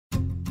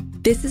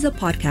This is a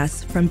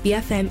podcast from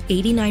BFM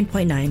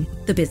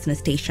 89.9, the business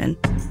station.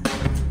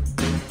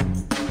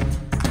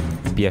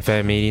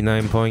 BFM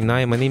 89.9,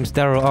 my name's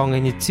Daryl Ong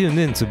and you tune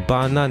in to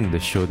Bar None, the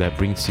show that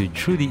brings you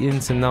through the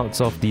ins and outs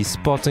of the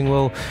sporting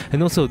world.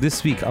 And also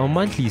this week, our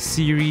monthly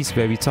series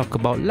where we talk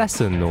about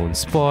lesser known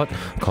sport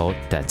called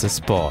That's a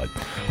Sport.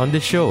 On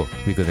this show,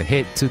 we're going to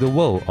head to the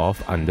world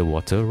of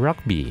underwater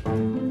rugby.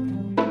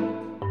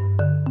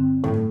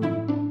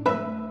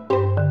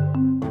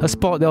 A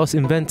sport that was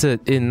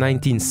invented in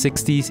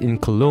 1960s in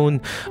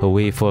Cologne, a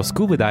way for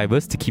scuba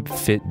divers to keep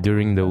fit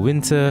during the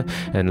winter.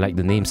 And like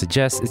the name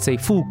suggests, it's a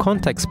full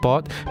contact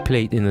sport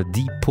played in a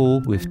deep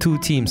pool with two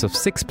teams of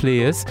 6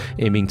 players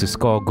aiming to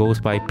score goals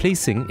by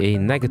placing a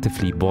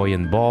negatively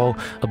buoyant ball,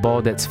 a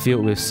ball that's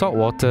filled with salt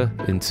water,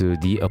 into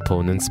the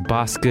opponent's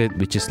basket,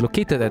 which is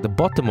located at the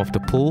bottom of the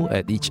pool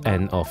at each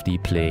end of the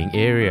playing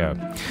area.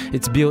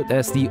 It's billed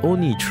as the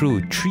only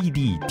true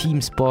 3D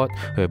team sport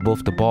where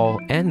both the ball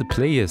and the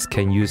players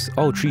can use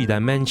all 3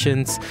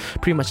 dimensions,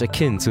 pretty much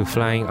akin to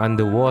flying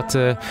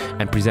underwater,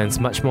 and presents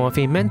much more of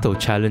a mental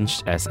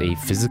challenge as a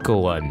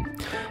physical one.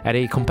 At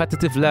a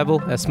competitive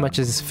level, as much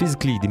as it's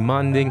physically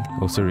demanding,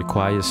 also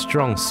requires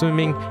strong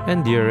swimming,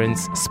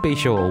 endurance,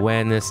 spatial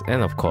awareness,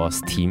 and of course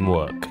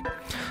teamwork.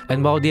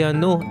 And while there are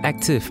no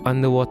active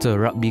underwater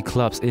rugby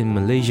clubs in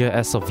Malaysia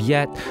as of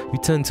yet, we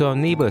turn to our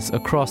neighbours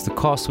across the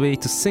causeway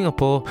to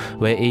Singapore,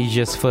 where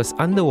Asia's first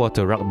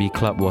underwater rugby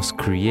club was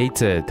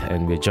created.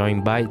 And we're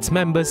joined by its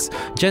members,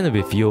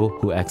 Genevieve Yeo,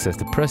 who acts as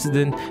the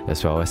president,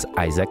 as well as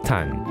Isaac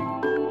Tan.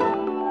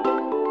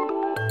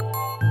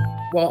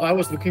 Well, I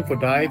was looking for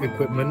dive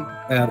equipment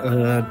at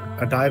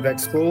a dive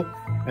expo,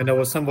 and there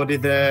was somebody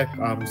there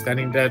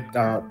standing there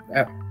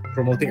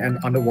promoting an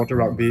underwater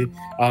rugby.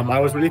 I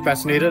was really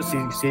fascinated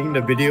seeing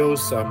the videos,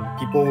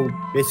 people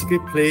basically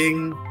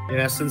playing, in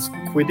essence,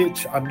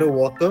 Quidditch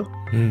underwater,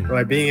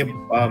 right?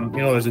 Being,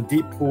 there's a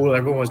deep pool,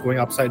 everyone was going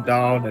upside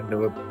down, and there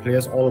were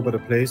players all over the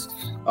place.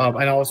 And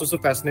I was also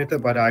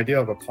fascinated by the idea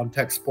of a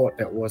contact sport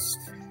that was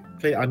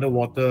played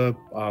underwater.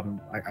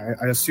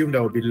 I assumed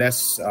there would be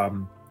less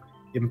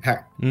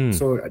impact.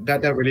 So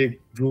that really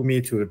drew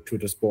me to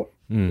the sport.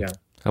 Yeah.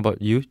 How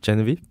about you,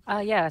 Genevieve?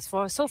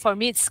 For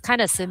me, it's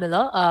kind of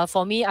similar.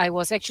 For me, I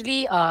was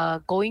actually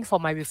going for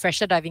my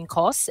refresher diving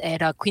course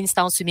at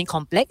Queenstown Swimming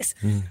Complex,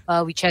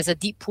 which has a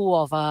deep pool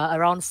of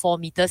around 4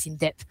 meters in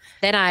depth.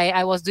 Then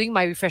I was doing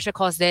my refresher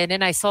course there, and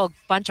then I saw a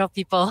bunch of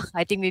people,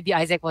 I think maybe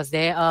Isaac was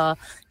there,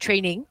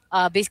 training.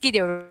 Basically,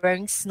 they were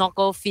wearing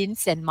snorkel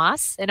fins and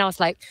masks, and I was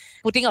like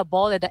putting a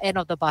ball at the end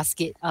of the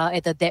basket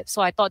at the depth.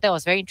 So I thought that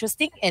was very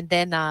interesting. And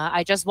then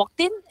I just walked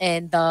in,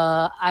 and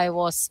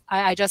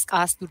I just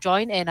asked to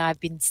join, and I've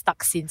been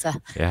stuck since.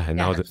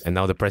 Now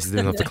the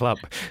president of the club.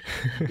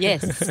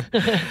 Yes.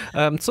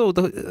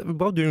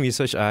 While doing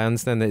research, I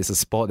understand that it's a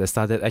sport that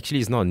started.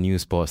 Actually, it's not a new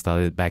sport.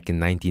 Started back in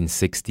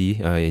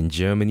 1960 in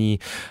Germany.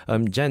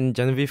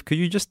 Genevieve, could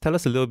you just tell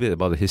us a little bit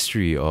about the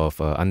history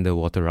of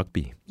underwater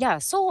rugby? Yeah.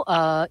 So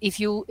if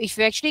you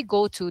actually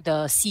go to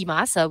the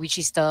CMAS, which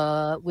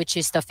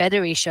is the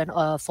federation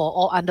for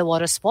all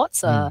underwater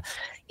sports,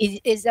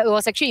 it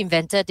was actually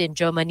invented in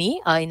Germany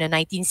in the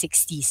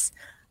 1960s.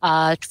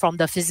 From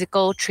the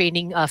physical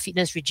training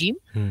fitness regime.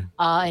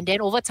 And then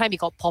over time it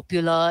got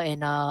popular,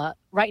 and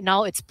right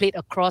now it's played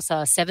across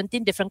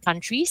 17 different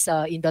countries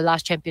in the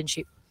last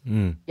championship.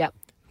 Yeah.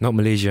 Not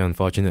Malaysia,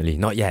 unfortunately.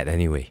 Not yet,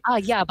 anyway.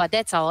 But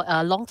that's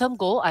our long-term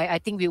goal. I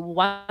think we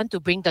want to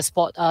bring the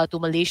sport to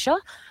Malaysia.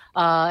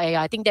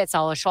 I think that's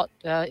our short.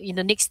 In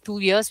the next 2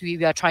 years,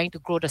 we are trying to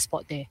grow the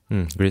sport there.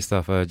 Great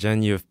stuff.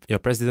 Jen, you're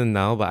president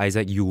now, but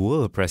Isaac, you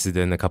were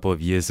president a couple of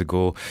years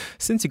ago.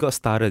 Since you got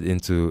started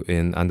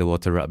in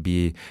underwater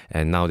rugby,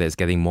 and now that's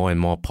getting more and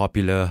more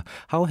popular,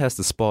 how has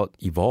the sport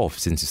evolved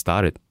since you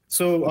started?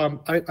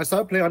 So I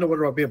started playing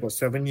underwater rugby about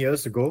 7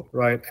 years ago,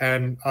 right?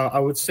 And I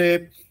would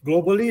say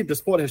globally, the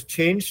sport has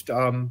changed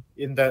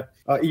in that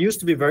it used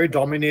to be very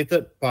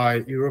dominated by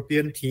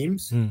European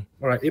teams,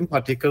 right? In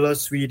particular,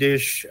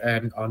 Swedish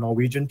and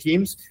Norwegian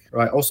teams,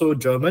 right? Also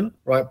German,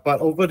 right? But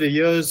over the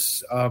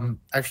years,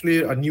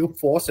 actually a new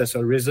force has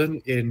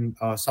arisen in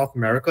South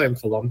America and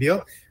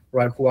Colombia,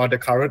 right, who are the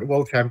current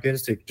world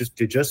champions. They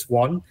just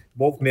won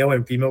both male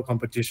and female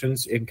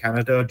competitions in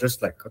Canada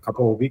just like a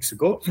couple of weeks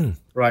ago,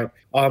 right?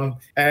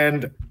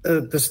 And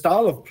the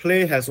style of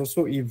play has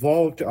also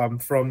evolved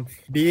from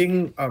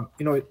being,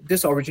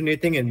 this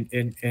originating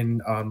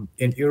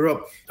in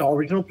Europe. The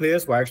original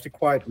players were actually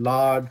quite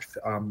large,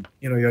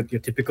 your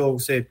typical,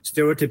 say,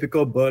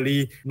 stereotypical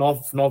burly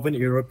Northern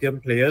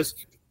European players.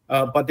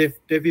 But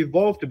they've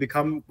evolved to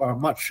become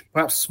much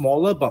perhaps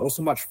smaller, but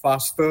also much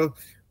faster,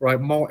 right?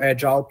 More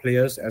agile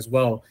players as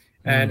well.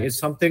 And it's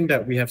something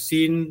that we have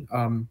seen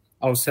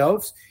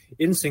ourselves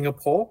in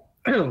Singapore,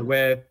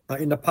 where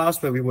in the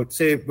past, where we would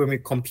say when we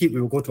compete, we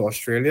will go to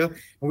Australia,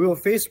 and we will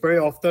face very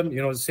often,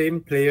 the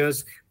same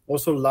players,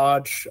 also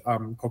large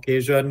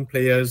Caucasian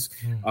players,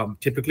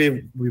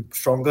 typically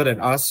stronger than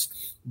us.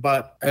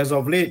 But as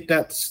of late,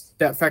 that's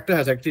that factor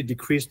has actually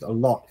decreased a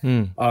lot.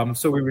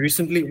 So we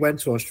recently went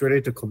to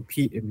Australia to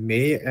compete in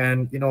May,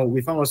 and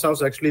we found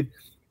ourselves actually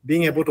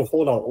being able to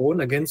hold our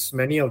own against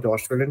many of the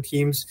Australian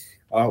teams,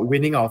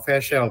 winning our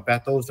fair share of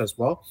battles as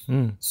well.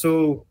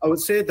 So I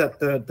would say that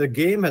the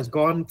game has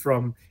gone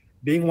from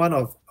being one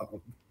of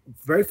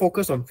very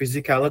focused on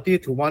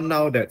physicality to one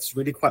now that's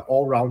really quite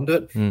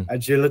all-rounded.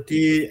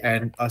 Agility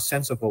and a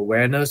sense of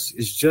awareness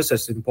is just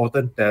as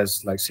important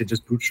as, like, say,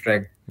 just brute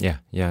strength. Yeah,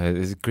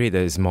 it's great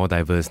that it's more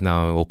diverse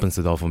now. It opens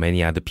the door for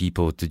many other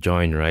people to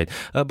join, right?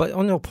 But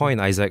on your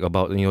point, Isaac,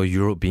 about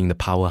Europe being the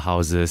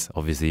powerhouses,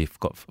 obviously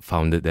got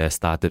founded there,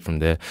 started from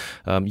there.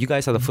 You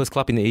guys are the first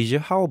club in Asia.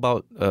 How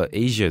about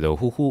Asia, though?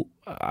 Who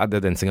other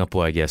than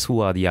Singapore, I guess,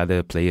 who are the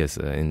other players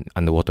in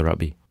underwater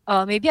rugby?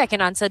 Maybe I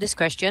can answer this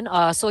question.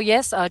 So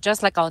yes,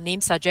 just like our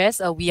name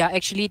suggests, we are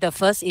actually the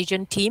first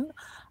Asian team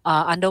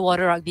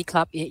underwater rugby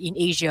club in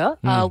Asia.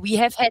 We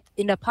have had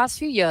in the past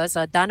few years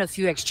done a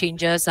few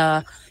exchanges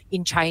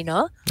in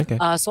China. Okay.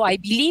 So I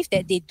believe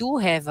that they do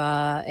have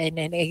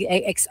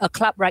a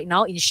club right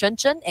now in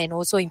Shenzhen and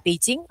also in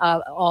Beijing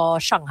or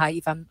Shanghai,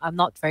 if I'm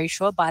not very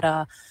sure,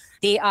 but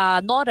they are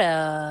not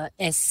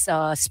as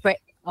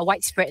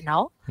widespread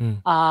now.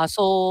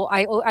 So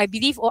I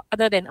believe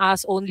other than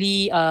us,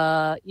 only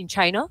in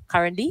China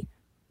currently.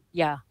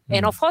 Yeah.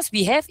 And of course,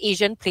 we have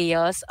Asian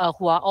players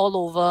who are all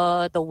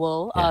over the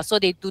world. So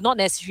they do not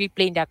necessarily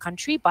play in their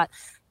country, but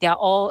there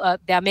are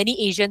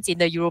many Asians in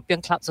the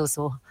European clubs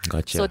also.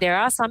 Gotcha. So there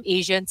are some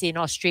Asians in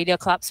Australia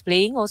clubs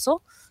playing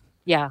also.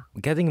 Yeah.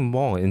 Getting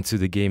more into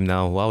the game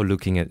now while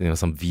looking at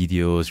some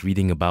videos,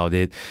 reading about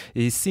it,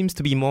 it seems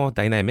to be more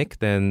dynamic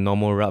than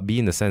normal rugby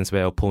in the sense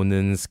where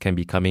opponents can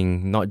be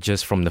coming not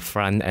just from the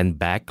front and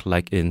back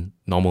like in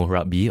normal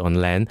rugby on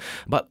land,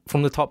 but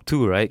from the top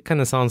too, right?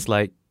 Kind of sounds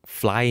like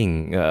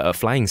a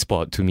flying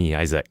sport to me,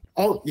 Isaac.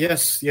 Oh,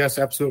 yes,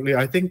 absolutely.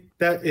 I think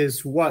that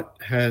is what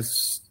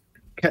has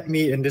kept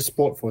me in this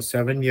sport for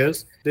 7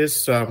 years.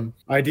 This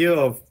idea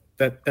of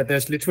that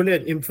there's literally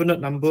an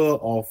infinite number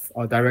of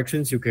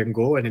directions you can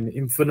go and an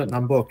infinite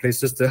number of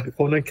places the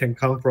opponent can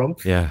come from.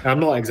 Yeah. I'm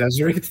not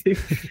exaggerating.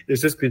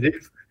 It's just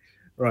belief.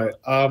 Right.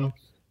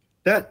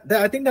 That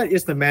I think that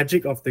is the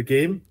magic of the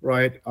game,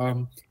 right?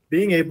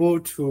 Being able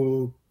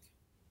to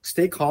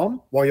stay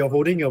calm while you're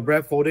holding your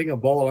breath, holding a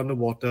ball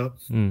underwater,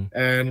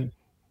 and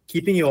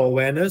keeping your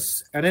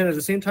awareness. And then at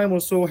the same time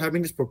also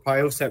having this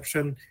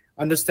proprioception,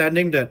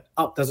 understanding that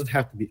up doesn't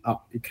have to be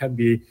up. It can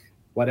be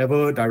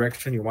whatever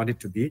direction you want it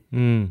to be,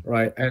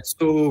 right? And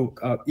so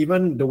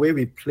even the way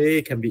we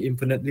play can be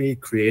infinitely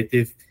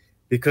creative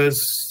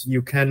because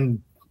you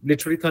can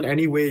literally turn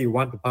any way you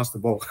want to pass the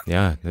ball.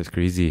 Yeah, that's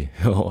crazy.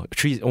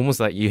 Almost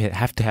like you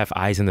have to have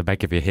eyes in the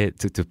back of your head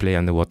to play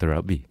underwater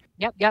rugby.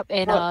 Yep,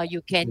 and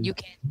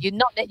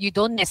you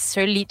don't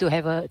necessarily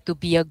to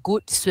be a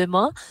good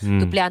swimmer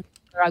to play underwater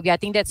rugby. I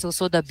think that's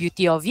also the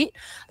beauty of it.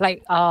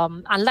 Like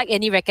unlike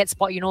any racket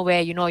sport,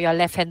 where you're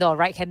left-hander or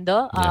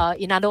right-hander,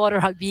 in underwater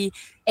rugby,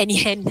 any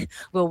hand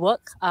will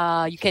work.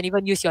 You can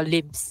even use your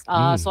limbs.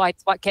 So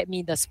it's what kept me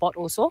in the sport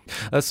also.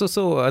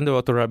 So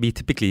underwater rugby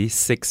typically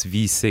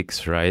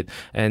 6v6, right?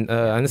 And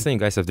I understand you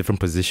guys have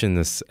different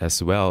positions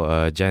as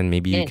well. Jan,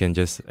 maybe you can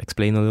just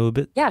explain a little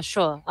bit? Yeah,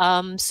 sure.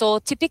 So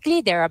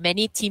typically there are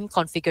many team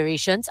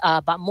configurations,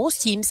 but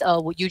most teams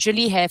would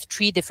usually have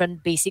 3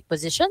 different basic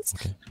positions.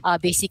 Okay.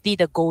 Basically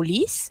the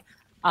goalies,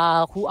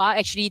 who are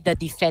actually the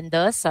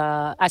defenders.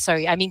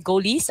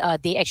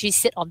 Goalies, they actually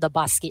sit on the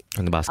basket.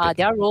 On the basket.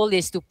 Their role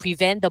is to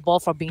prevent the ball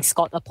from being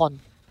scored upon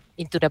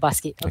into the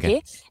basket.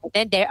 Okay. And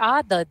then there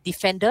are the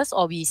defenders,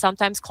 or we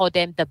sometimes call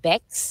them the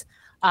backs.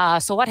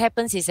 So what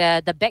happens is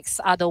the backs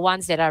are the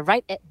ones that are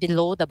right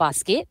below the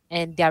basket,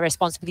 and their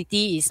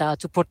responsibility is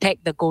to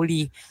protect the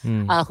goalie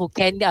who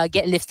can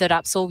get lifted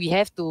up. So we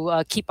have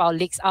to keep our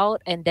legs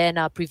out and then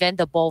prevent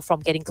the ball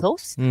from getting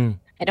close.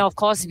 And then, of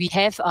course, we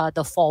have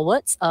the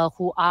forwards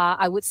who are,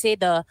 I would say,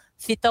 the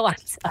fitter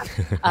ones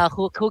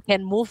who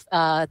can move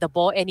the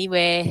ball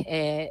anywhere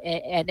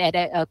and at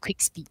a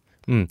quick speed.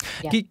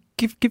 Yeah.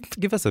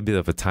 Give us a bit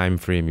of a time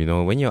frame,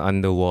 when you're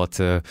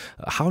underwater,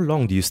 how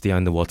long do you stay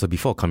underwater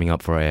before coming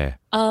up for air?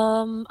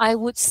 I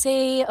would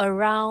say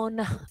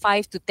around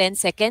 5 to 10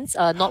 seconds,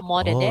 not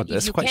more than that.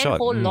 That's if you quite can short.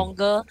 hold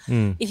longer,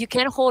 if you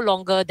can hold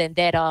longer than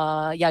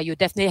that, you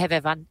definitely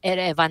have an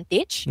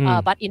advantage.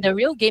 But in the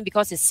real game,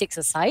 because it's 6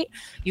 aside,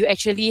 you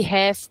actually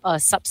have a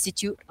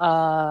substitute,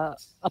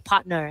 a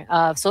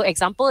partner. So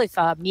example, if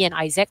me and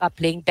Isaac are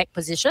playing back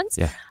positions,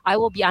 I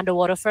will be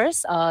underwater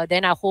first.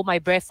 Then I hold my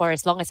breath for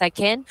as long as I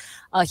can.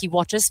 He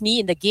watches me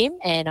in the game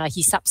and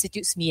he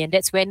substitutes me, and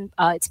that's when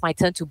it's my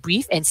turn to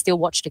breathe and still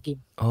watch the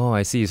game. Oh,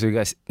 I see. So you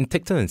guys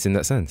take turns in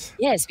that sense?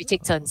 Yes, we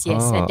take turns,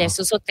 yes. And there's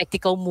also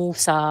tactical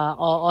moves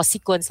or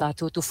sequence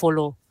to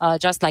follow,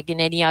 just like in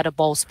any other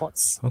ball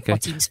sports or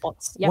team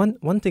sports. Yep.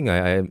 One thing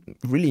I'm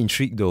really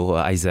intrigued though,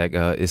 Isaac,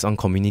 is on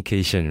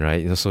communication,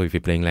 right? So if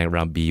you're playing like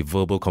rugby,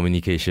 verbal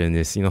communication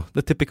is,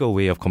 the typical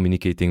way of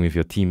communicating with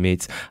your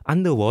teammates.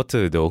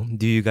 Underwater though,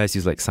 do you guys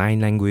use like sign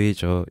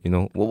language or,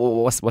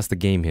 what's the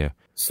game here?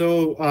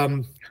 So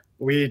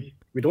we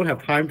we don't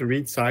have time to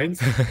read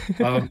signs.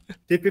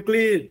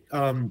 Typically,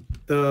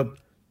 the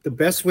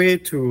best way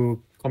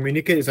to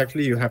communicate is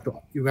actually you have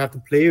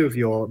to play with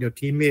your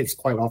teammates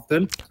quite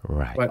often,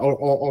 right?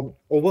 Or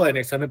over an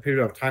extended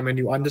period of time, and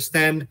you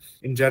understand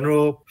in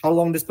general how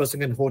long this person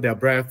can hold their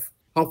breath,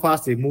 how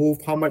fast they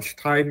move, how much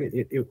time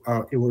it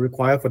will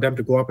require for them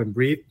to go up and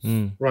breathe,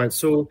 right?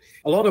 So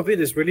a lot of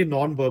it is really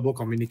non-verbal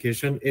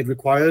communication. It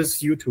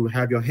requires you to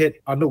have your head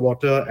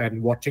underwater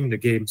and watching the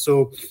game.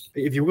 So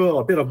if you will,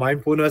 a bit of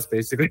mindfulness,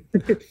 basically.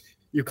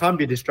 You can't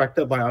be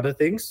distracted by other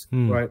things,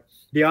 right?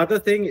 The other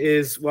thing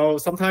is, well,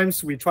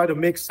 sometimes we try to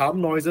make some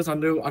noises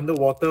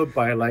underwater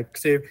by, like,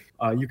 say,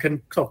 you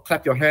can sort of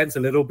clap your hands a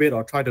little bit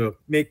or try to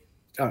make,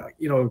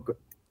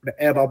 the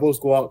air bubbles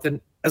go out.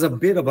 Then as a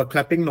bit of a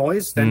clapping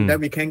noise, then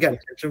we can get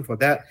attention for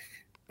that.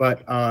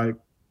 But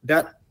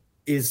that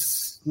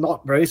is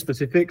not very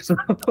specific. So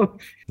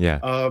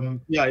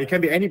it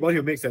can be anybody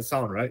who makes that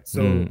sound, right?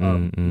 So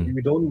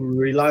we don't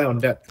rely on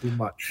that too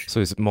much. So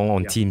it's more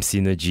on team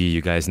synergy.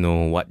 You guys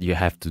know what you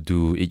have to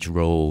do, each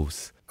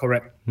roles.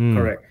 Correct.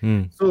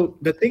 So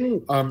the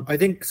thing, I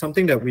think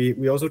something that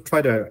we also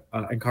try to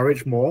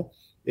encourage more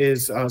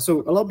is,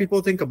 so a lot of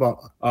people think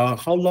about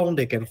how long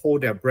they can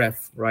hold their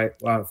breath, right,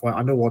 for an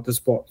underwater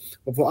sport.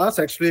 But for us,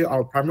 actually,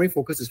 our primary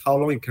focus is how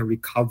long you can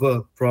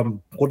recover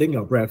from holding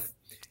your breath.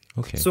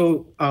 Okay.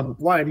 So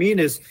what I mean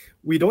is,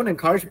 we don't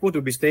encourage people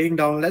to be staying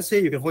down. Let's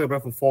say you can hold your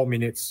breath for 4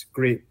 minutes,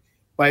 great.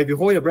 But if you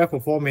hold your breath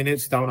for 4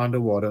 minutes down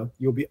underwater,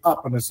 you'll be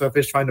up on the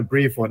surface trying to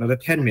breathe for another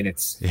 10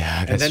 minutes.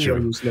 Yeah, that's and then true.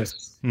 You're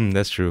useless.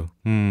 That's true.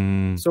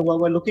 So what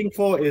we're looking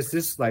for is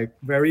this like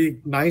very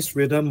nice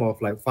rhythm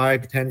of like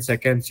 5 to 10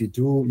 seconds. You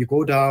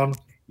go down,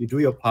 you do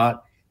your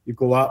part, you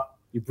go up,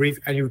 you breathe,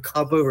 and you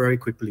recover very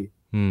quickly.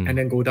 And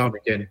then go down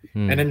again,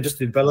 and then just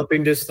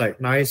developing this like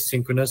nice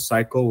synchronous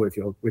cycle with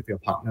your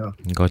partner.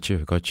 Got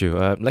you.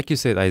 Like you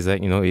said, Isaac,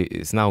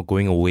 it's now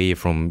going away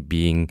from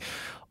being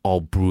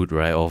all brute,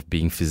 right, of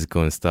being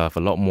physical and stuff. A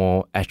lot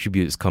more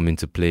attributes come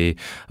into play.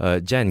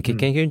 Jen,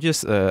 can you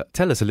just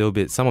tell us a little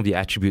bit some of the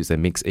attributes that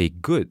makes a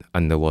good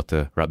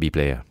underwater rugby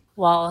player?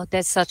 Wow,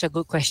 that's such a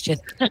good question.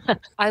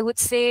 I would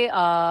say,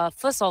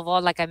 first of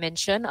all, like I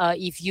mentioned,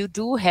 if you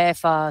do have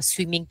a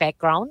swimming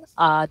background,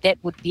 that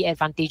would be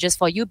advantageous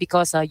for you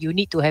because you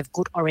need to have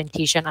good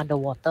orientation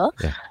underwater.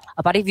 Yeah.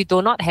 But if you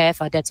do not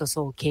have, that's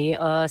also okay.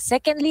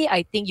 Secondly,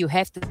 I think you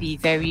have to be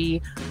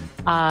very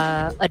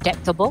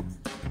adaptable.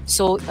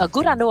 So a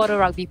good underwater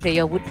rugby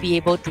player would be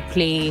able to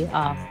play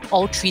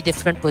all 3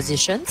 different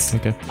positions.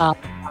 Okay.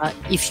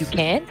 If you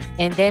can.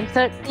 And then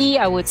thirdly,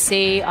 I would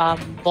say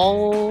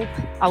ball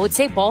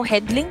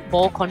handling,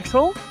 ball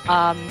control.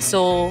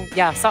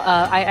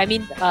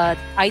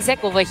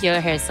 Isaac over here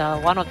has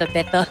one of the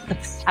better,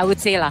 I would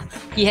say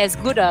he has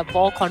good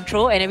ball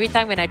control, and every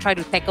time when I try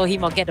to tackle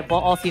him or get the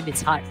ball off him,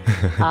 it's hard.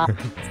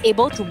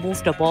 Able to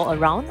move the ball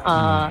around,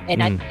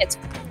 and I think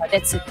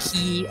that's a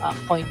key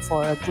point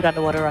for a good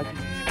underwater rugby.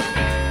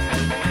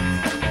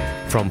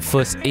 From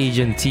First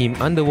Asian Team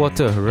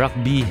Underwater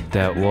Rugby,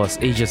 that was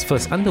Asia's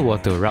first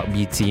underwater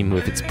rugby team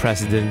with its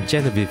president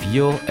Genevieve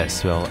Yeo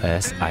as well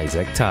as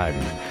Isaac Tan.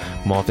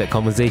 More of that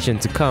conversation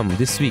to come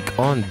this week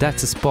on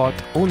That's a Sport,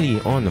 only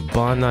on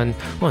Banan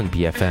on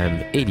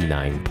BFM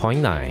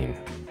 89.9.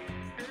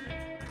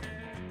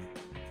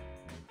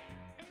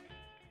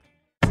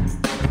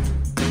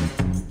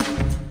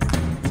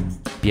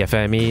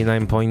 BFM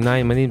 89.9,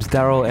 my name's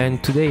Daryl,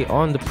 and today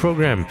on the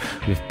program,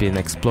 we've been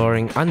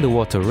exploring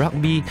underwater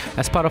rugby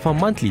as part of our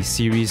monthly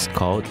series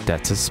called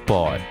That's a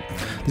Sport.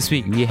 This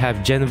week, we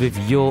have Genevieve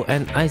Yeo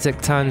and Isaac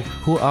Tan,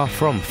 who are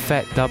from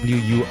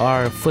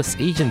FATWUR,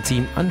 First Asian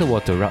Team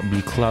Underwater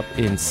Rugby Club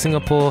in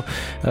Singapore,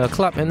 a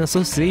club and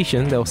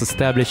association that was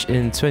established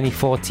in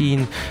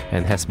 2014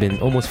 and has been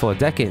almost for a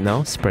decade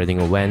now, spreading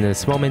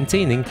awareness while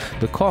maintaining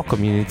the core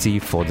community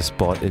for the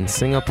sport in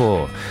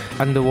Singapore.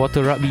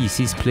 Underwater rugby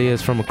sees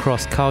players from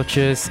across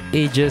cultures,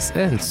 ages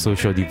and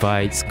social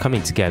divides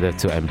coming together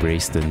to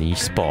embrace the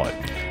niche sport.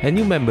 And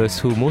new members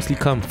who mostly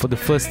come for the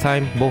first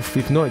time, both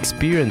with no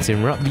experience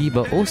in rugby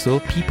but also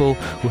people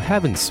who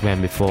haven't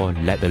swam before,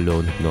 let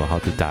alone know how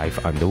to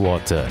dive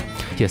underwater.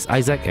 Here's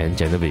Isaac and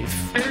Genevieve.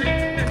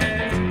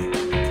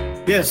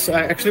 Yes,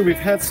 actually we've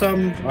had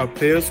some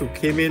players who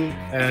came in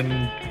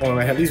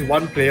or at least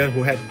one player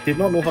who did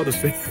not know how to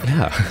swim.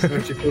 Yeah.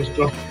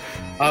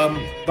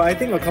 But I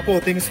think a couple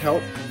of things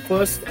help.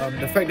 First,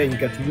 the fact that you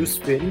get to use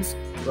fins,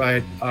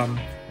 right?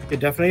 It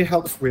definitely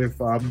helps with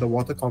the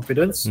water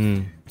confidence.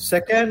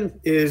 Second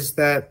is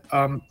that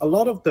a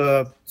lot of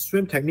the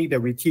swim technique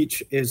that we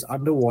teach is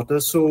underwater.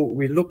 So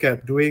we look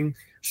at we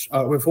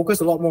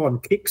focus a lot more on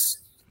kicks.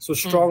 So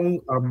strong,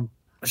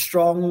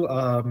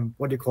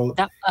 what do you call it?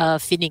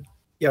 Finning.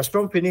 Yeah,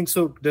 strong finning.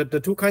 So the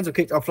 2 kinds of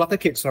kicks, flutter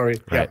kicks,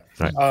 sorry. Right.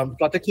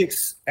 Flutter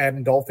kicks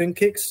and dolphin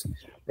kicks,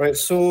 right?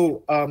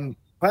 So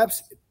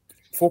perhaps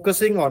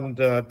focusing on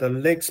the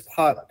legs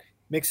part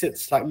makes it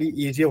slightly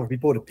easier for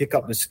people to pick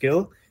up the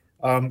skill.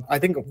 I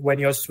think when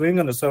you're swimming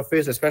on the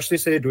surface, especially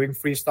say doing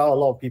freestyle, a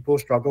lot of people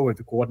struggle with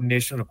the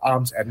coordination of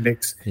arms and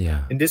legs.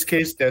 Yeah. In this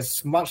case,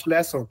 there's much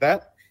less of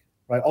that,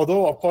 right?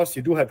 Although, of course,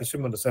 you do have to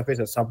swim on the surface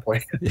at some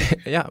point.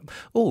 Yeah.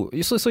 Oh,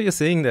 so you're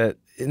saying that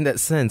in that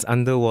sense,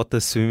 underwater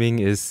swimming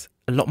is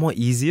a lot more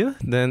easier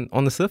than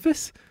on the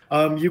surface?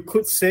 You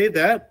could say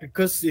that,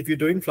 because if you're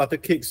doing flutter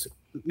kicks,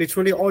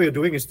 literally all you're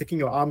doing is sticking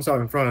your arms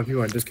out in front of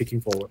you and just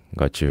kicking forward.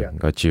 Got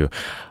you.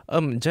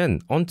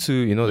 Jen, on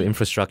to the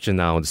infrastructure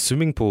now, the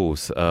swimming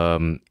pools.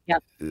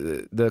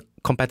 The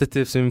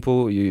competitive swimming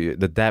pool,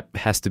 the depth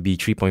has to be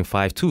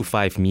 3.5 to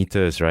 5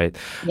 meters, right?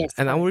 Yes.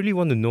 And I really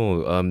want to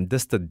know,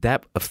 does the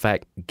depth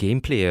affect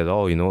gameplay at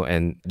all,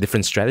 and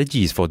different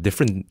strategies for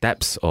different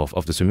depths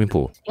of the swimming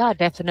pool? Yeah,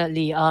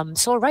 definitely.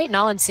 So right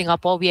now in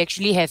Singapore, we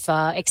actually have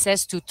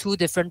access to 2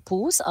 different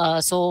pools.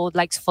 So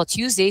like for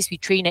Tuesdays, we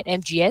train at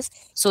MGS.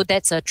 So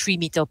that's a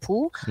 3-meter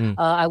pool.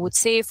 I would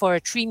say for a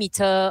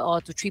 3-meter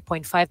or to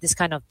 3.5, this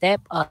kind of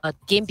depth,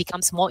 game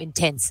becomes more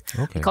intense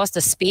because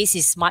the space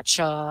is much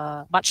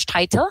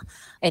tighter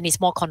and it's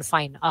more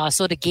confined.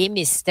 So the game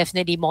is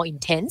definitely more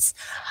intense.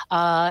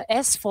 And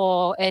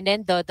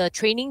then the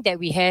training that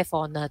we have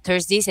on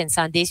Thursdays and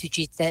Sundays, which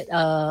is at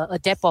a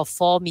depth of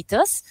 4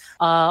 meters,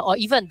 or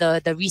even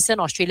the recent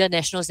Australian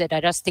Nationals that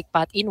I just take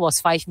part in was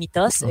 5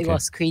 meters. It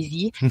was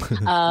crazy. We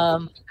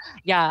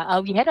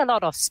had a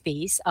lot of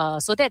space.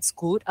 So that's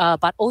good.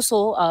 But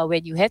also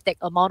when you have that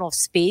amount of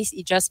space,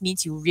 it just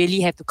means you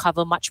really have to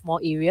cover much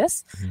more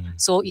areas.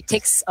 So it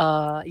takes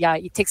a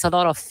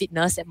lot of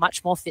fitness and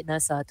much more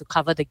fitness to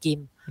cover the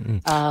game,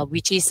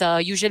 which is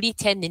usually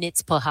 10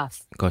 minutes per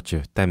half. Got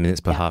you. 10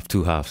 minutes per half,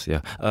 2 halves.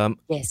 Yeah.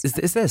 Yes.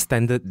 Is there a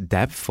standard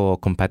depth for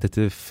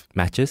competitive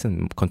matches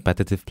and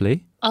competitive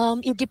play?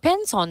 It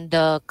depends on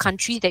the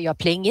country that you're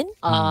playing in.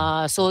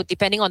 So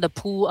depending on the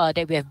pool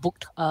that we have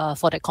booked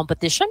for that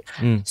competition.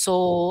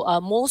 So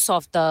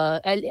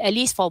at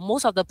least for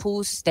most of the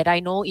pools that I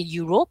know in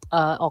Europe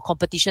or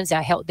competitions that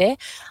are held there,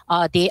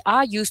 they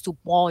are used to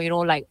more,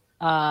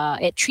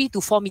 at 3 to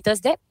 4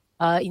 meters depth.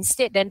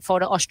 Instead, then for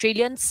the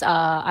Australians,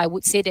 I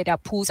would say that their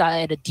pools are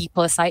at a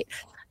deeper side.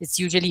 It's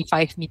usually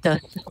 5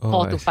 meters,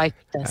 4 to 5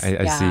 meters.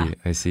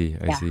 I see.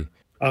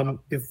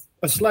 If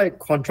a slight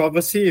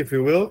controversy, if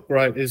you will,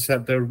 right, is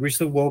at the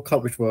recent World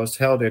Cup, which was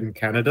held in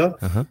Canada.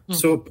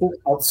 So pools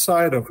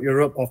outside of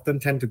Europe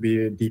often tend to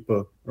be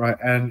deeper, right?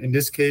 And in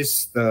this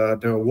case, the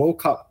World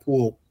Cup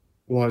pool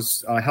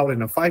was held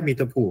in a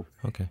 5-meter pool.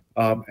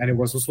 And it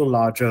was also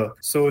larger.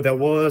 So there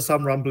were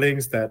some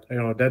rumblings that,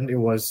 then it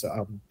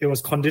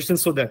was conditioned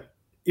so that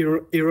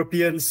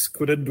Europeans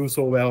couldn't do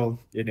so well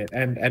in it.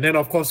 And then,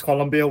 of course,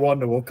 Colombia won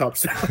the World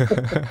Cups.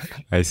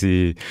 I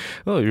see.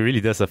 Well, it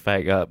really does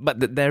affect.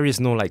 But there is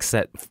no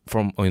set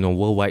from,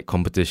 worldwide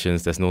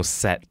competitions. There's no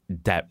set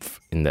depth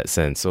in that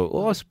sense.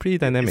 So it's pretty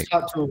dynamic. It's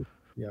hard to...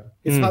 Yeah,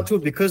 it's hard to,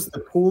 because the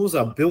pools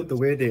are built the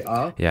way they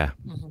are. Yeah.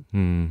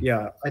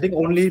 Yeah, I think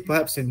only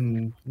perhaps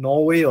in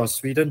Norway or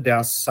Sweden there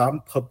are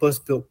some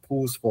purpose-built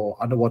pools for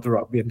underwater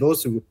rugby, and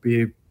those would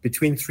be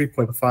between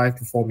 3.5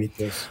 to 4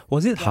 meters.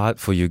 Was it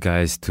hard for you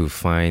guys to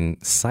find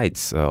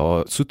sites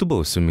or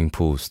suitable swimming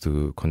pools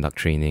to conduct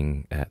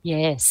training at?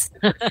 Yes.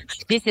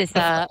 This is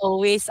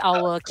always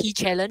our key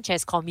challenge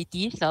as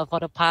committees for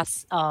the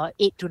past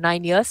 8 to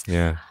 9 years.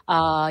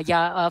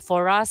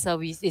 For us,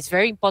 it's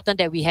very important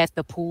that we have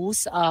the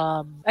pools.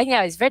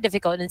 It's very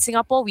difficult. In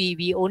Singapore,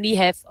 we only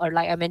have,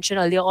 like I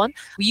mentioned earlier on,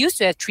 we used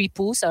to have 3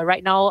 pools.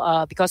 Right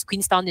now, because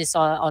Queenstown is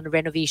on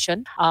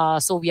renovation,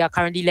 so we are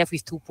currently left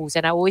with 2 pools.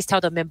 And I always tell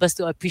the members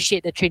to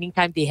appreciate the training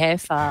time they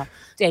have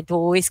and to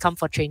always come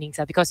for trainings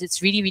because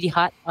it's really, really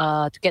hard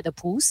to get the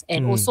pools.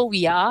 And also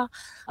we are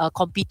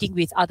competing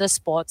with other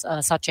sports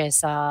such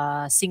as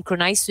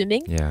synchronized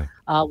swimming,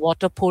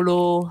 water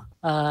polo,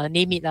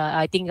 name it.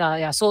 I think,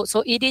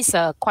 so it is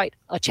quite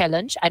a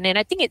challenge. And then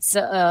I think it's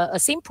a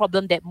same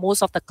problem that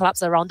most of the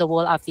clubs around the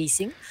world are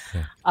facing.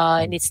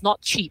 And it's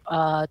not cheap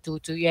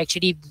to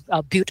actually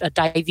build a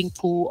diving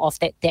pool of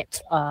that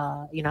depth,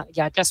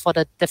 just for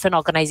the different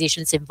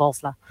organizations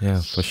involved.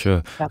 Yeah, for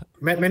sure.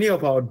 Many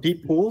of our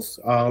deep pools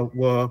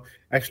were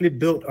actually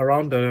built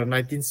around the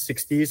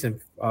 1960s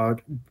and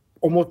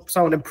almost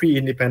some of them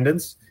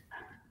pre-independence.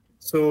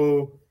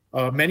 So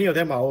many of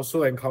them are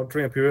also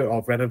encountering a period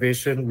of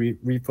renovation,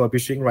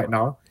 refurbishing right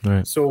now.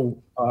 So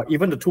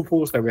even the 2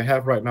 pools that we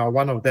have right now,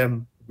 one of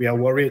them, we are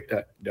worried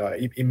that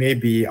it may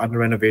be under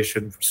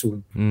renovation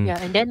soon.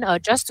 And then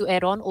just to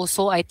add on,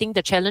 also, I think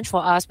the challenge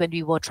for us when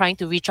we were trying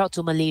to reach out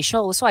to Malaysia,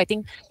 also, I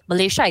think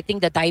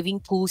the diving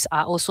pools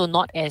are also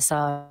not as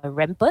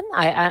rampant.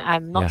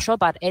 I'm not sure,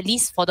 but at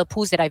least for the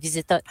pools that I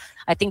visited,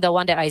 I think the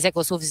one that Isaac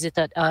also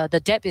visited,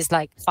 the depth is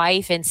like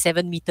 5 and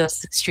 7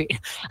 meters straight.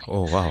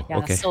 Oh, wow.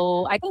 Okay.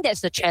 So I think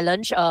that's the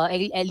challenge,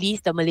 at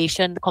least the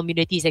Malaysian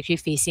community is actually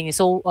facing.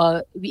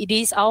 So it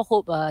is our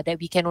hope that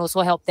we can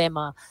also help them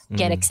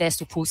get access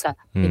to pools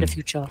in the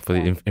future. For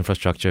the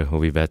infrastructure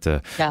will be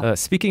better.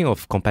 Speaking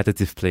of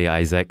competitive play,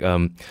 Isaac,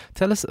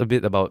 tell us a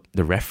bit about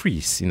the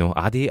referees.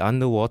 Are they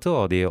underwater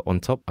or are they on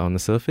top, on the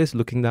surface,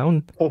 looking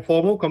down? For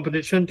formal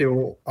competition, they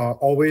will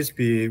always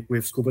be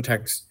with scuba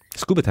tanks.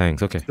 Scuba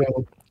tanks, okay.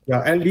 So,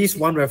 at least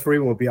one referee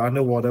will be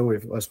underwater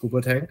with a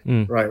scuba tank,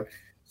 right?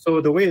 So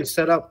the way it's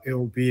set up, it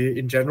will be,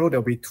 in general,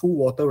 there'll be 2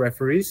 water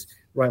referees,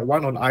 right?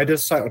 One on either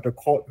side of the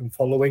court and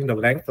following the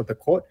length of the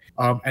court,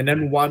 and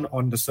then one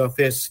on the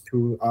surface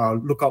to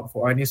look out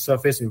for any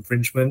surface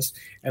infringements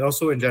and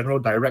also, in general,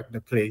 direct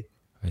the play.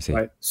 I see.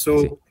 Right?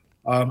 So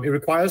it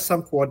requires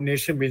some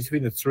coordination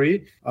between the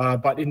 3,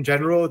 but in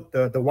general,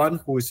 the one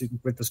who is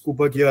with the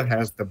scuba gear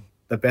has the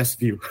best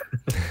view.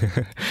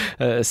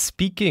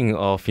 Speaking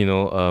of,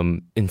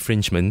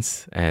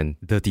 infringements and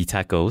dirty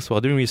tackles,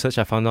 while doing research,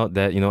 I found out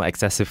that,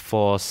 excessive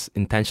force,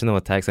 intentional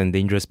attacks, and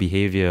dangerous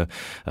behavior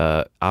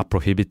are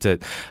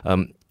prohibited.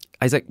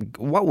 Isaac,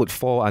 what would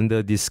fall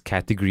under these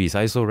categories?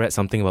 I also read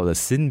something about the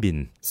sin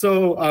bin.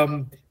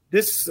 So,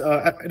 there's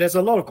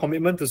a lot of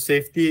commitment to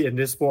safety in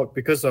this sport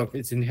because of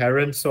its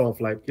inherent sort of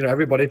like,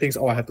 everybody thinks,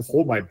 I have to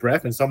hold my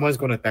breath and someone's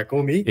going to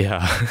tackle me.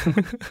 Yeah.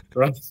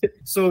 Right.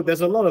 So there's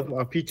a lot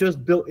of features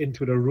built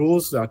into the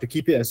rules to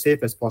keep it as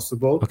safe as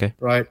possible. Okay.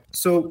 Right.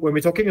 So when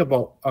we're talking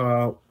about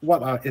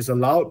what is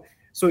allowed,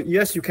 so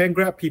yes, you can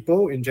grab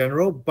people in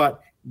general,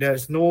 but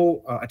there's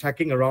no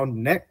attacking around the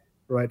neck.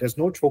 Right. There's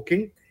no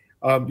choking.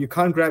 You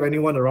can't grab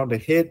anyone around the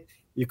head.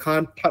 You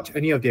can't touch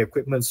any of the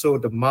equipment. So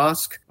the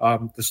mask,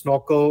 the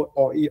snorkel,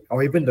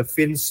 or even the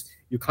fins,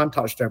 you can't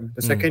touch them.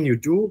 The second you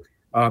do,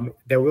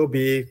 there will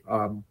be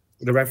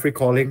the referee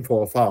calling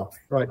for a foul.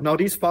 Right. Now,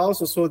 these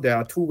fouls also, there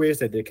are 2 ways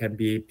that you can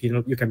be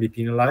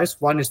penalized.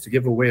 One is to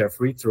give away a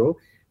free throw.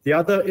 The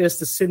other is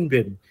the sin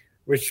bin,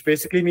 which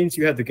basically means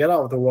you have to get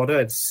out of the water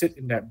and sit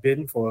in that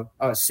bin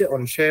sit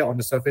on a chair on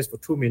the surface for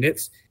 2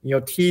 minutes.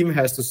 Your team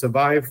has to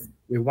survive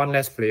with 1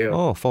 less player.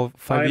 Oh, for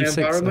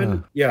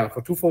 5v6. Yeah,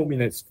 for 2 full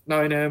minutes.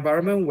 Now, in an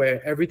environment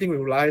where everything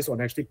relies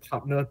on actually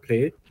partner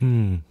play,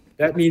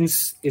 that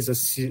means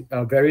it's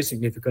a very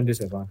significant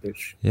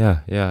disadvantage.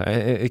 Yeah.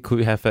 It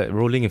could have a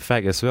rolling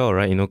effect as well,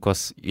 right?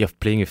 Because you're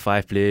playing with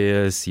 5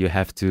 players, you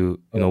have to,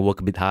 work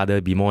a bit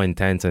harder, be more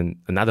intense, and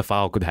another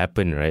foul could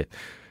happen, right?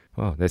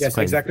 Oh, that's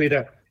exactly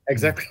that.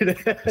 Exactly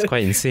that. It's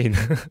quite insane.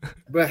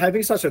 But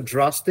having such a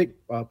drastic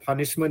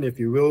punishment, if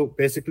you will,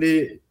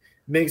 basically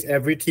makes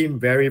every team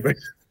very, very,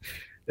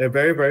 they're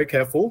very, very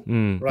careful,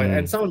 right?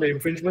 And some of the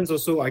infringements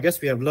also, I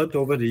guess we have learned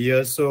over the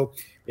years. So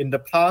in the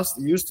past,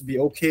 it used to be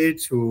okay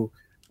to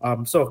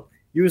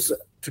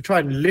try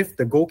and lift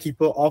the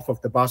goalkeeper off of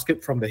the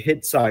basket from the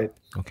head side.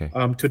 Okay.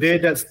 Today,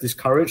 that's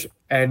discouraged,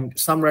 and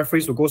some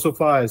referees will go so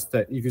far as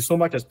that if you so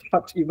much as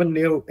touch even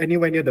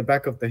anywhere near the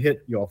back of the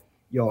head, you'll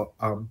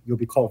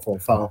be called for a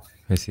foul.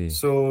 I see.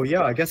 So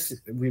yeah, I guess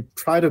we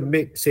try to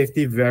make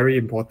safety very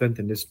important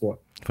in this sport.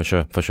 For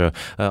sure.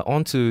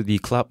 On to the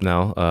club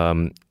now.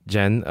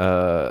 Jen,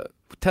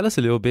 tell us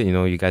a little bit,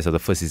 you guys are the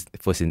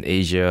first in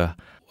Asia.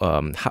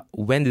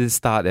 When did it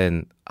start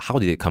and how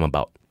did it come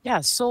about?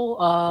 Yeah,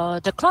 so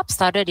the club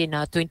started in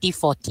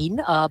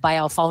 2014 by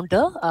our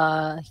founder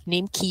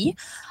named Key.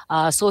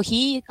 So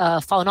he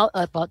found out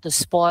about the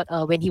sport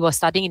when he was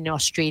studying in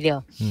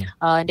Australia.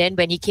 And then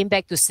when he came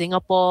back to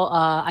Singapore,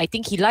 I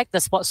think he liked the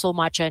sport so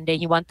much and then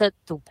he wanted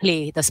to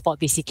play the sport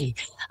basically.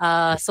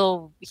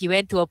 So he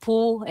went to a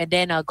pool and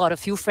then got a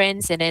few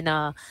friends and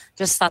then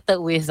just started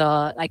with,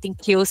 I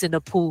think, kills in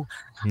the pool.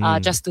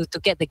 Just to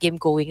get the game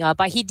going.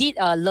 But he did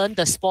learn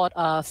the sport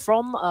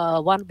from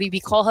one,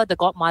 we call her the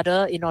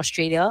godmother in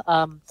Australia.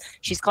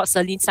 She's called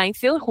Celine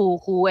Seinfeld,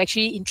 who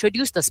actually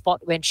introduced the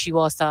sport when she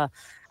was,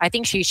 I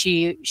think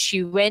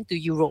she went to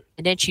Europe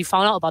and then she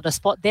found out about the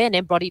sport there and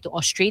then brought it to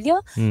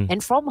Australia.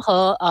 And from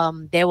her,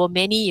 there were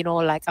many,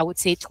 like I would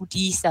say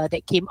 2Ds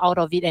that came out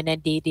of it and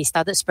then they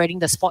started spreading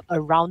the sport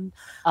around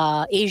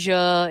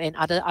Asia and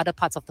other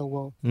parts of the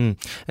world. And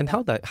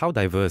how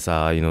diverse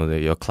are,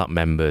 your club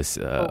members?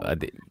 Are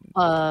they...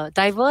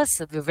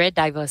 Diverse, we're very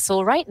diverse.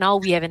 So right now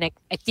we have an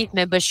active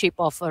membership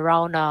of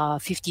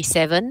around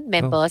 57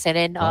 members. And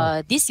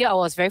then this year I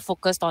was very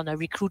focused on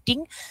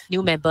recruiting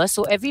new members.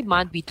 So every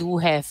month we do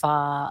have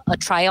a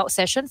tryout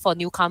session for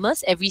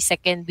newcomers every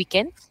second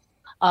weekend.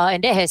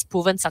 And that has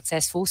proven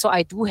successful. So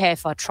I do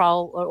have a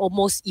trial,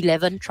 almost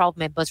 11 trial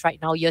members right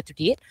now, year to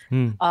date.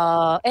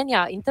 And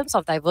yeah, in terms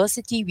of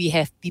diversity, we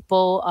have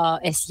people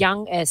as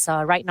young as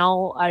right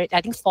now, I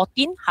think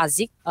 14,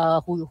 Haziq,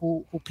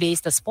 who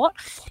plays the sport,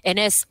 and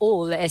as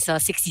old as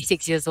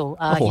 66 years old.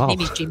 His name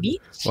is Jimmy.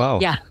 Wow.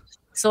 Yeah.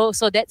 So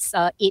that's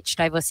age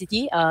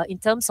diversity. In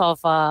terms of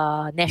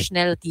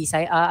nationalities,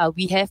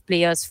 we have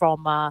players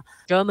from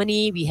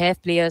Germany, we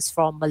have players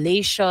from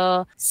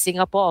Malaysia,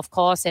 Singapore, of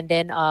course, and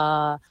then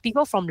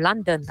people from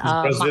London.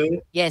 Brazil.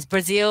 Yes,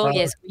 Brazil.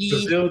 Yes,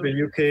 Brazil,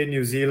 the UK,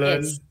 New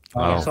Zealand,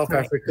 South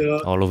Africa,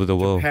 all over the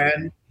world.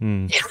 Japan.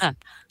 Yeah,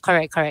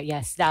 correct.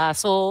 Yes.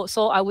 So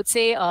I would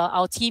say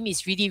our team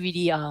is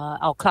really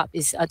our club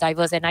is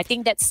diverse, and I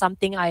think that's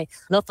something I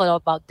love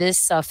about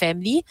this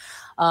family,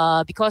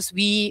 because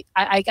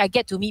I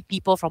get to meet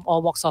people from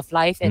all walks of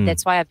life, and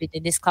that's why I've been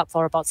in this club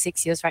for about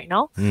 6 years right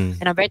now,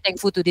 and I'm very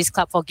thankful to this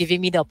club for giving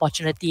me the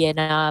opportunity.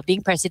 And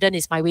being president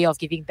is my way of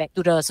giving back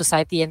to the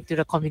society and to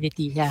the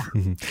community. Yeah.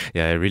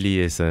 Yeah, it really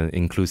is an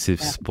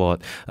inclusive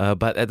sport.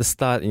 But at the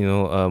start,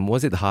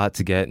 was it hard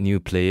to get new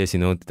players?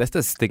 That's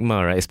the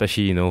stigma, right?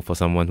 especially, for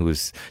someone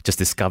who's just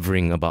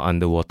discovering about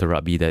underwater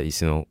rugby that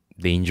is,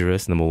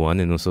 dangerous, number one,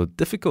 and also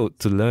difficult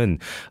to learn.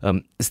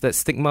 Is that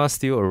stigma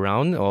still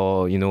around,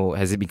 or,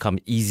 has it become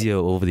easier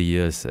over the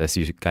years as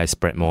you guys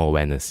spread more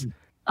awareness?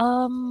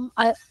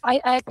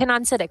 I can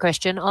answer that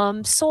question.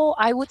 So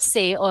I would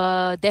say,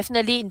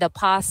 definitely in the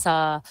past,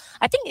 I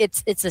think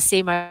it's the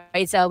same, right?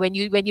 It's when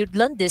you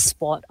learn this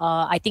sport,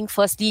 I think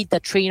firstly the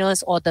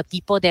trainers or the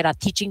people that are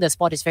teaching the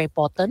sport is very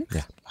important.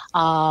 Yeah.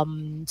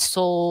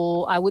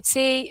 So I would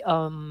say,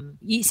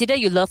 it's either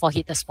you love or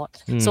hate the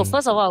sport. So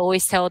first of all, I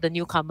always tell the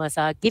newcomers,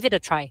 give it a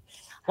try.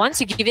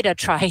 Once you give it a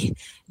try,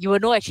 you will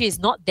know actually it's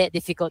not that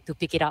difficult to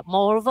pick it up.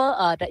 Moreover,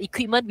 the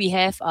equipment we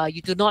have, you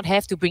do not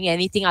have to bring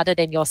anything other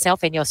than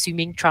yourself and your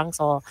swimming trunks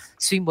or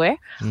swimwear.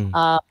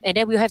 And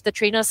then we'll have the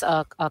trainers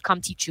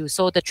come teach you.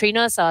 So the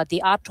trainers, they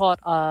are taught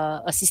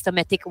a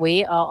systematic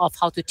way of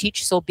how to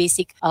teach. So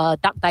basic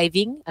duck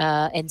diving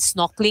and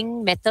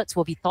snorkeling methods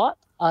will be taught.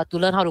 To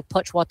learn how to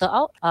purge water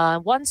out.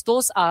 Once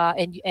those are,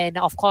 and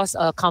of course,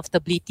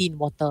 comfortability in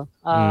water.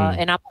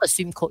 And I'm a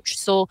swim coach.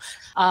 So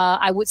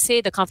I would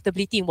say the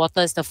comfortability in water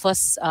is the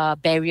first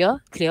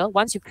barrier clear.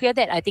 Once you clear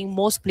that, I think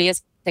most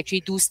players actually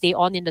do stay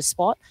on in the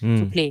sport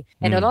to play.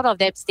 And a lot of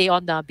them stay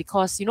on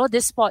because,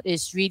 this sport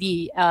is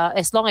really,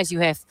 as long as you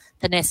have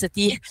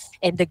tenacity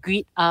and the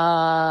grit,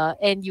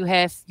 and you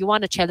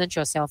want to challenge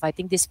yourself, I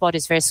think this sport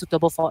is very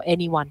suitable for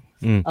anyone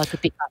to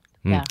pick up.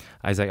 Yeah.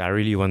 Isaac, I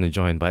really want to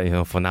join, but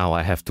for now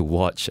I have to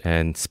watch.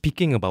 And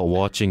speaking about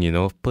watching,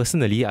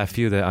 personally, I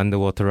feel that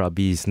underwater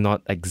rugby is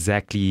not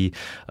exactly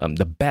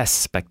the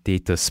best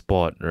spectator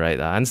sport, right?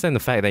 I understand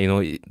the fact that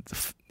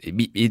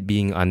it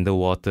being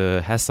underwater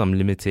has some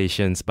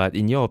limitations, but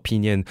in your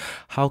opinion,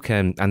 how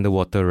can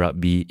underwater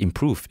rugby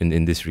improve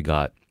in this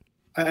regard?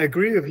 I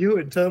agree with you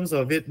in terms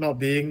of it not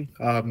being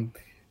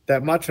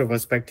that much of a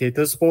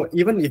spectator sport.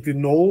 Even if you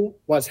know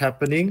what's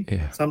happening,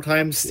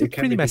 sometimes it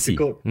can be messy.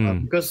 Difficult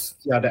because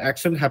the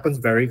action happens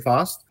very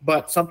fast.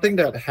 But something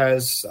that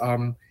has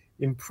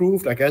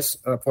improved, I guess,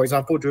 for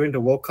example, during the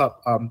World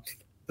Cup,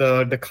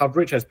 the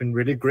coverage has been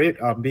really great.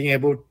 Being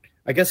able,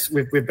 I guess,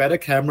 with better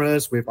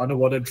cameras, with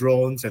underwater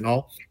drones and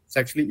all, it's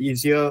actually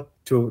easier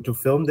to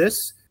film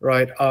this,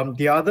 right?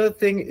 The other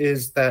thing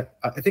is that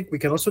I think we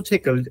can also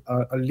take a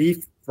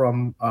leaf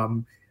from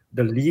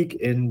the league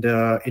in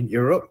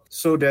Europe.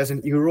 So there's an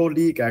Euro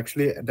League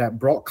actually that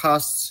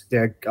broadcasts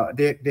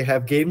they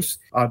have games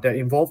that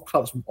involve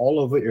clubs from all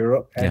over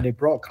Europe, and they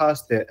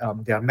broadcast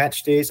their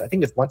match days. I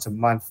think it's once a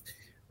month,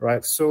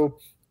 right? So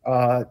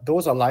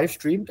those are live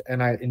streamed,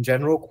 and in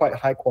general quite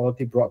high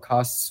quality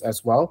broadcasts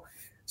as well.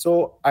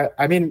 So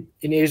I mean,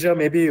 in Asia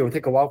maybe it will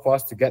take a while for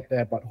us to get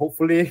there, but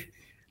hopefully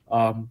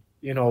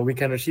we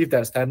can achieve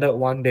that standard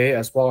one day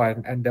as well,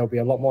 and there'll be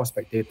a lot more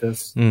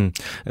spectators. I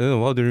don't know,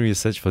 while doing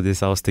research for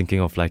this, I was thinking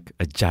of like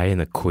a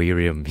giant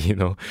aquarium,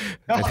 you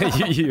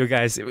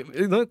guys,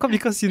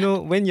 because,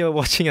 when you're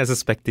watching as a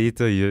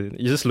spectator, you're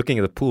just looking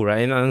at the pool, right?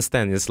 And I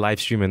understand it's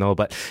live stream and all,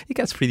 but it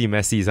gets pretty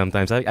messy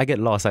sometimes. I get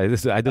lost. I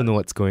don't know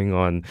what's going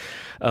on.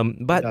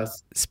 But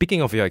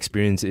speaking of your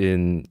experience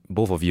in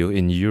both of you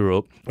in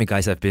Europe, you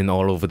guys have been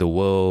all over the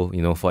world,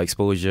 for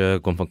exposure,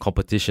 gone for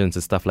competitions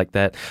and stuff like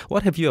that.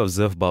 What have you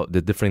observed about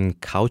the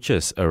different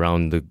cultures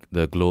around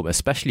the globe,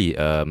 especially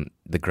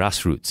the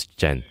grassroots,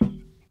 Jen?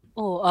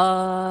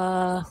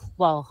 Wow.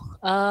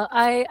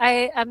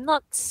 I'm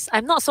not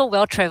so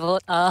well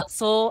traveled.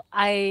 So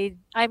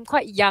I'm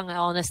quite young,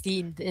 honestly,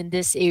 in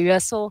this area.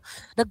 So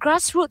the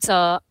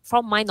grassroots,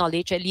 from my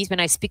knowledge, at least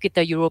when I speak with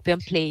the European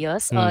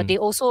players, they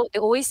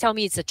always tell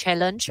me it's a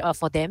challenge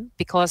for them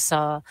because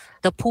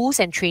the pools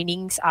and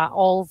trainings are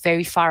all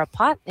very far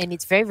apart, and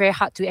it's very, very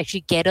hard to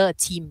actually gather a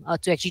team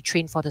to actually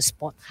train for the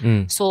sport.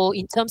 So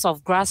in terms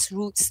of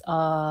grassroots,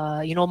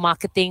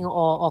 marketing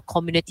or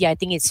community, I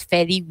think it's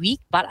fairly weak.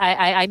 But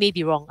I may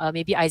be wrong.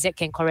 Maybe Isaac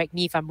can correct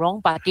me if I'm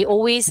wrong. But they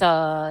always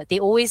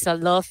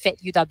love Fed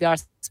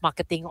UWR's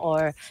marketing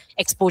or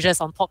exposures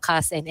on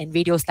podcasts and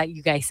radios like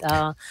you guys.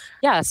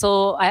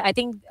 So I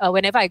think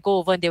whenever I go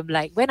over, they're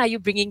like, when are you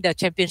bringing the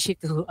championship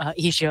to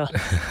Asia?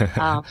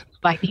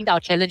 But I think our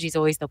challenge is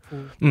always the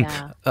pool.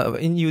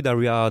 In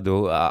UWR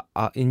though,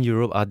 in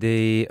Europe, are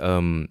they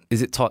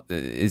is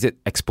it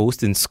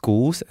exposed in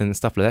schools and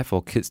stuff like that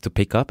for kids to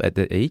pick up at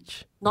that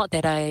age? Not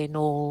that I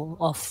know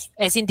of.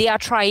 As in, they are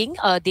trying.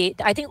 I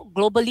think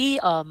globally,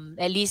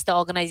 at least the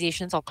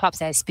organizations or clubs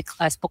that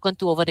I've spoken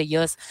to over the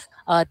years,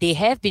 they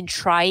have been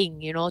trying,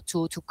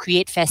 to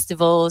create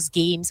festivals,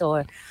 games,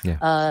 or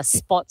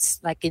sports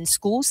like in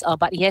schools.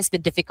 But it has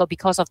been difficult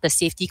because of the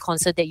safety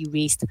concern that you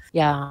raised.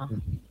 Yeah.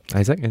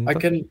 Isaac, I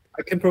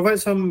can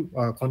provide some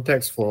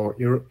context for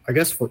Europe. I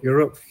guess for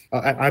Europe,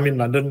 I'm in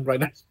London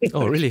right now.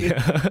 Oh, really?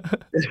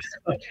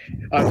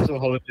 I'm on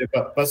holiday,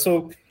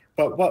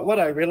 But what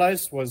I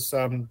realized was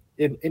in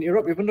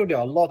Europe, even though there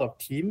are a lot of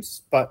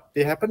teams, but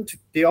they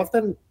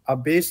often are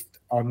based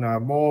on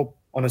more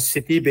on a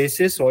city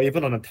basis or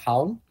even on a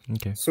town.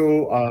 Okay.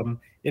 So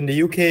In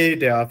the UK,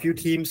 there are a few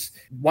teams.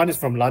 One is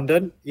from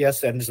London,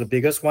 yes, and it's the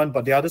biggest one,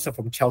 but the others are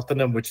from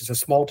Cheltenham, which is a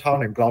small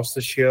town in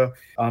Gloucestershire.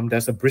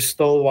 There's a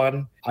Bristol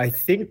one. I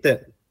think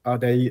that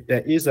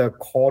there is a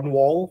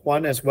Cornwall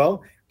one as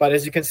well. But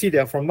as you can see,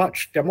 they're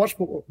much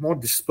more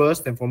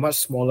dispersed and from much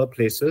smaller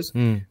places.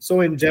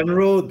 So in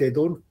general, they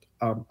don't,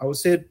 I would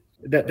say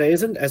that there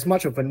isn't as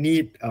much of a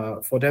need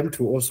for them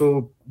to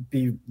also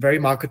be very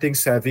marketing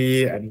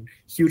savvy and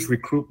huge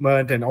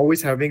recruitment and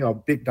always having a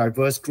big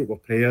diverse group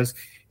of players.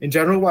 In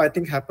general, what I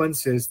think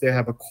happens is they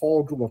have a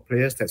core group of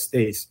players that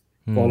stays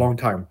for a long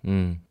time.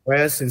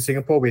 Whereas in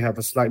Singapore, we have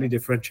a slightly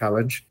different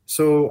challenge.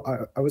 So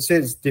I would say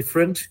it's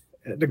different.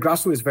 The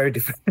grassroots is very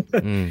different.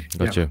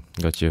 Got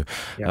you.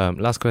 Yeah.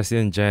 Last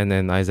question, Jen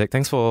and Isaac.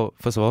 Thanks for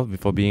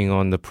being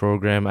on the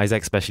program.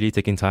 Isaac, especially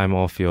taking time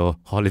off your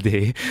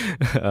holiday.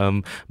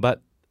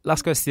 But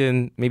last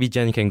question, maybe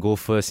Jen can go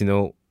first.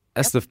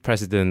 As the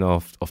president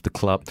of the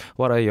club,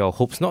 what are your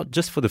hopes, not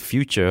just for the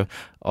future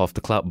of the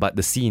club, but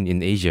the scene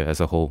in Asia as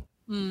a whole?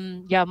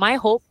 My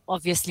hope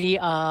obviously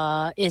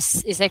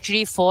is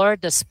actually for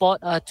the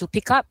sport to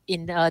pick up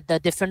in the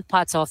different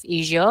parts of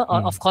Asia.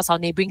 Of course, our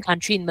neighboring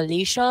country in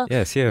Malaysia.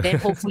 Yes, yeah. Then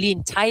hopefully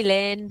in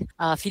Thailand,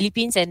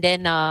 Philippines, and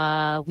then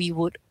we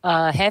would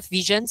have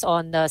visions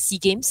on the SEA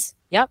Games.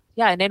 Yeah,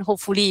 and then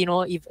hopefully,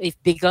 if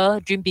bigger,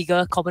 dream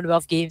bigger,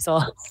 Commonwealth Games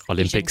or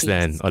Olympics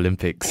then,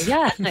 Olympics.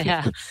 Yeah.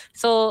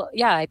 So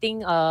I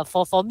think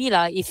for me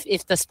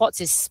if the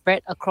sports is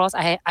spread across,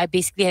 I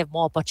basically have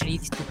more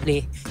opportunities to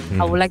play.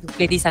 I would like to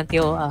play this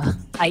until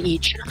I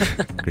age.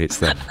 Great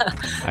stuff.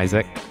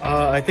 Isaac?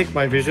 I think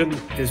my vision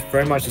is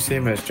very much the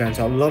same as Jen's.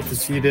 I'd love to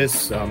see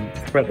this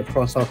spread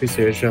across Southeast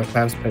Asia,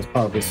 perhaps as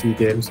part of the SEA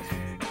Games.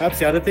 Perhaps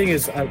the other thing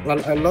is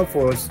I love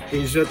for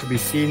Asia to be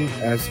seen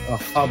as a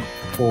hub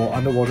for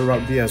underwater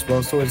rugby as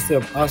well. So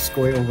instead of us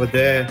going over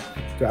there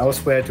to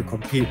elsewhere to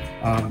compete,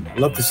 I'd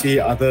love to see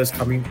others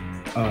coming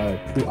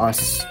to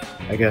us,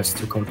 I guess,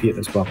 to compete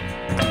as well.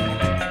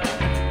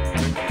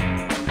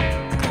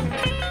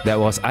 That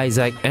was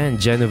Isaac and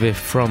Genevieve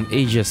from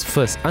Asia's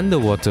first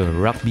underwater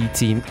rugby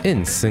team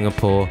in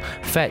Singapore,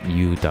 FAT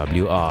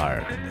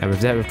UWR. And with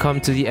that, we've come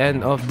to the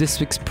end of this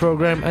week's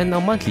program and our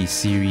monthly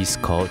series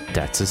called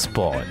That's a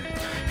Sport.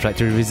 If you'd like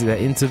to revisit that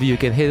interview, you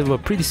can head over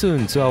pretty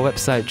soon to our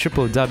website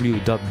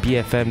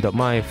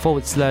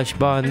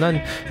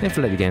www.bfm.my/bar_none. And if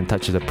you'd like to get in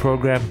touch with the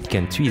program, you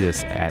can tweet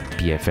us at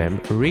BFM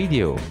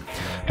Radio.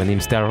 My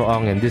name's Darryl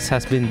Ong and this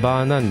has been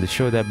Bar None, the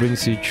show that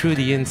brings you through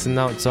the ins and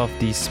outs of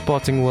the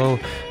sporting world.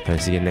 And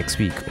see you next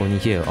week, only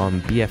here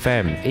on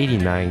BFM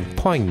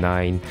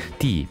 89.9,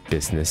 the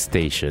business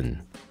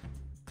station.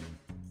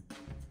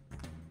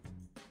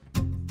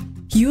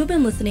 You have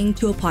been listening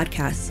to a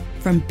podcast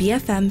from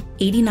BFM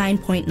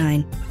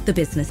 89.9, the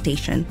business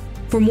station.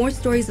 For more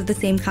stories of the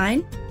same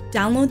kind,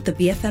 download the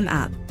BFM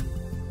app.